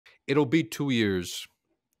it'll be 2 years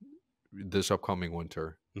this upcoming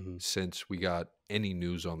winter Mhm. since we got any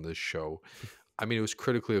news on this show. I mean, it was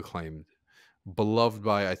critically acclaimed, beloved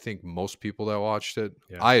by I think most people that watched it.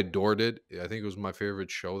 Yeah. I adored it. I think it was my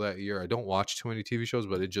favorite show that year. I don't watch too many TV shows,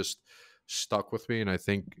 but it just stuck with me, and I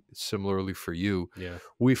think similarly for you. Yeah.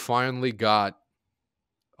 We finally got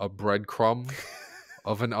a breadcrumb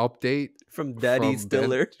of an update From Daddy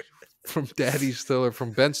Stiller. from Daddy Stiller,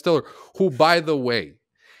 from Ben Stiller, who, by the way,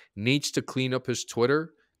 needs to clean up his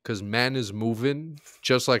Twitter because man is moving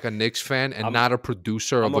just like a Knicks fan and not a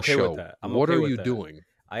producer of I'm okay a with show. that. I'm What okay are with you that. doing?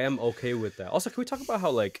 I am okay with that. Also, can we talk about how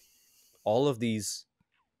like all of these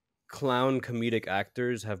clown comedic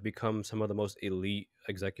actors have become some of the most elite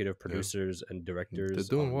executive producers and directors?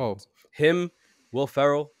 They're doing well. Him, Will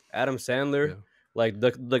Ferrell, Adam Sandler, Yeah. like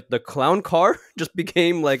the clown car just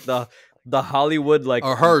became like the Hollywood like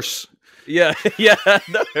A hearse. Yeah, yeah,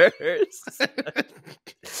 the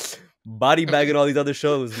hearse. Body bagging all these other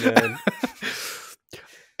shows, man.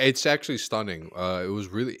 It's actually stunning. It was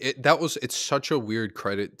really it's such a weird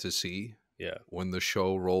credit to see. Yeah. When the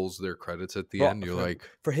show rolls their credits at the Bro, end, you're like,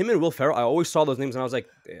 for him and Will Ferrell, I always saw those names and I was like,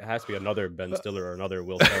 it has to be another Ben Stiller or another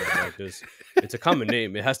Will Ferrell. Like this, it's a common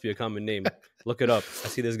name. It has to be a common name. Look it up. I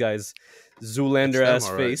see this guy's Zoolander ass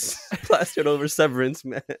all right. face plastered over Severance,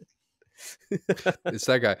 man. It's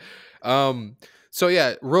that guy. So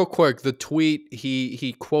yeah, real quick, the tweet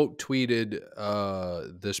he quote tweeted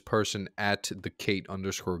this person at the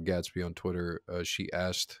Kate_Gatsby on Twitter. She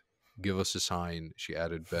asked, "Give us a sign." She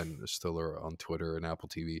added Ben Stiller on Twitter and Apple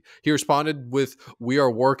TV. He responded with, "We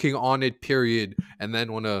are working on it, period," and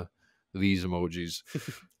then one of these emojis.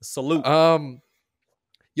 Salute.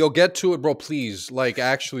 Yo, get to it, bro, please. Like,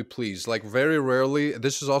 actually, please. Like, very rarely.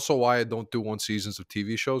 This is also why I don't do one seasons of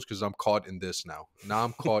TV shows, because I'm caught in this now. Now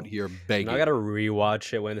I'm caught here begging. Now I gotta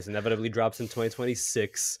rewatch it when this inevitably drops in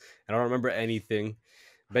 2026. I don't remember anything.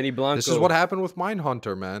 Benny Blanco. This is what happened with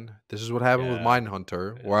Mindhunter, man. This is what happened with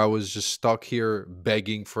Mindhunter, where I was just stuck here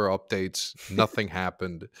begging for updates. Nothing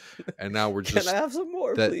happened. And now we're just... Can I have some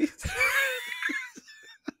more, please?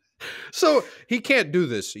 So he can't do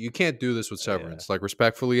this. You can't do this with Severance. Like,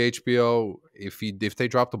 respectfully, HBO, if they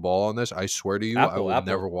drop the ball on this, I swear to you, I will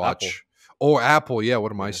never watch. Apple. Or Apple, yeah.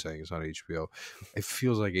 What am I saying? It's not HBO. It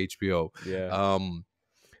feels like HBO. Yeah.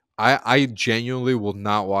 I genuinely will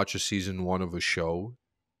not watch a season 1 of a show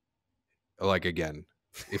like again.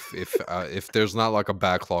 If there's not like a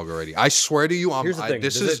backlog already. I swear to you, Here's the thing.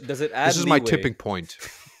 This is leeway? My tipping point.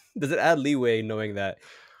 Does it add leeway knowing that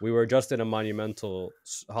we were just in a monumental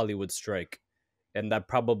Hollywood strike, and that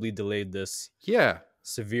probably delayed this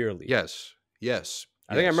severely? Yes.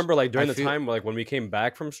 I think I remember like during the time like when we came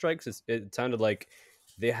back from strikes, it sounded like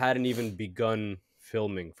they hadn't even begun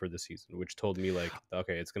filming for the season, which told me like,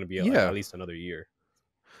 okay, it's going to be at least another year.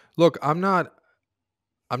 Look, I'm not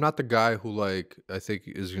the guy who like I think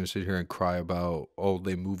is going to sit here and cry about, oh,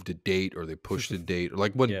 they moved a date or they pushed a date.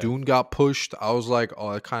 Like when Dune got pushed, I was like,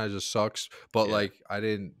 oh, it kind of just sucks. But like I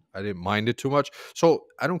didn't mind it too much. So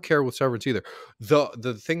I don't care with Severance either.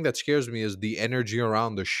 The thing that scares me is the energy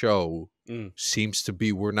around the show seems to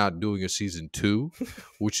be we're not doing a season 2,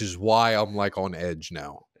 which is why I'm like on edge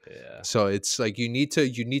now. Yeah. So it's like you need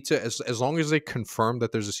to as long as they confirm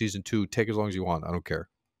that there's a season 2, take as long as you want. I don't care.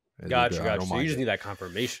 Gotcha. So you just need that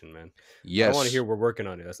confirmation, man. Yes. I don't want to hear we're working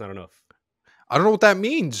on it. That's not enough. I don't know what that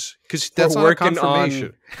means, because that's not a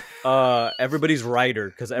confirmation. On everybody's writer,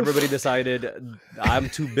 because everybody decided I'm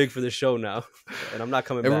too big for the show now, and I'm not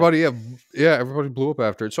coming back. Everybody blew up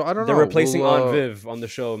after it. So I don't know. They're replacing Aunt Viv on the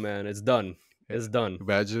show, man. It's done. It's done.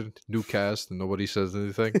 Imagine new cast and nobody says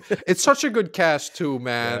anything. It's such a good cast too,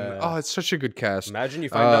 man. Yeah. Oh, it's such a good cast. Imagine you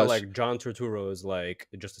find out like John Turturro is like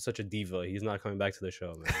just such a diva. He's not coming back to the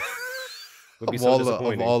show, man. Would be so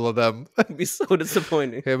disappointing. Of all of them, it'd be so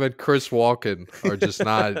disappointing. Him and Chris Walken are just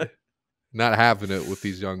not having it with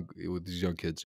these young kids.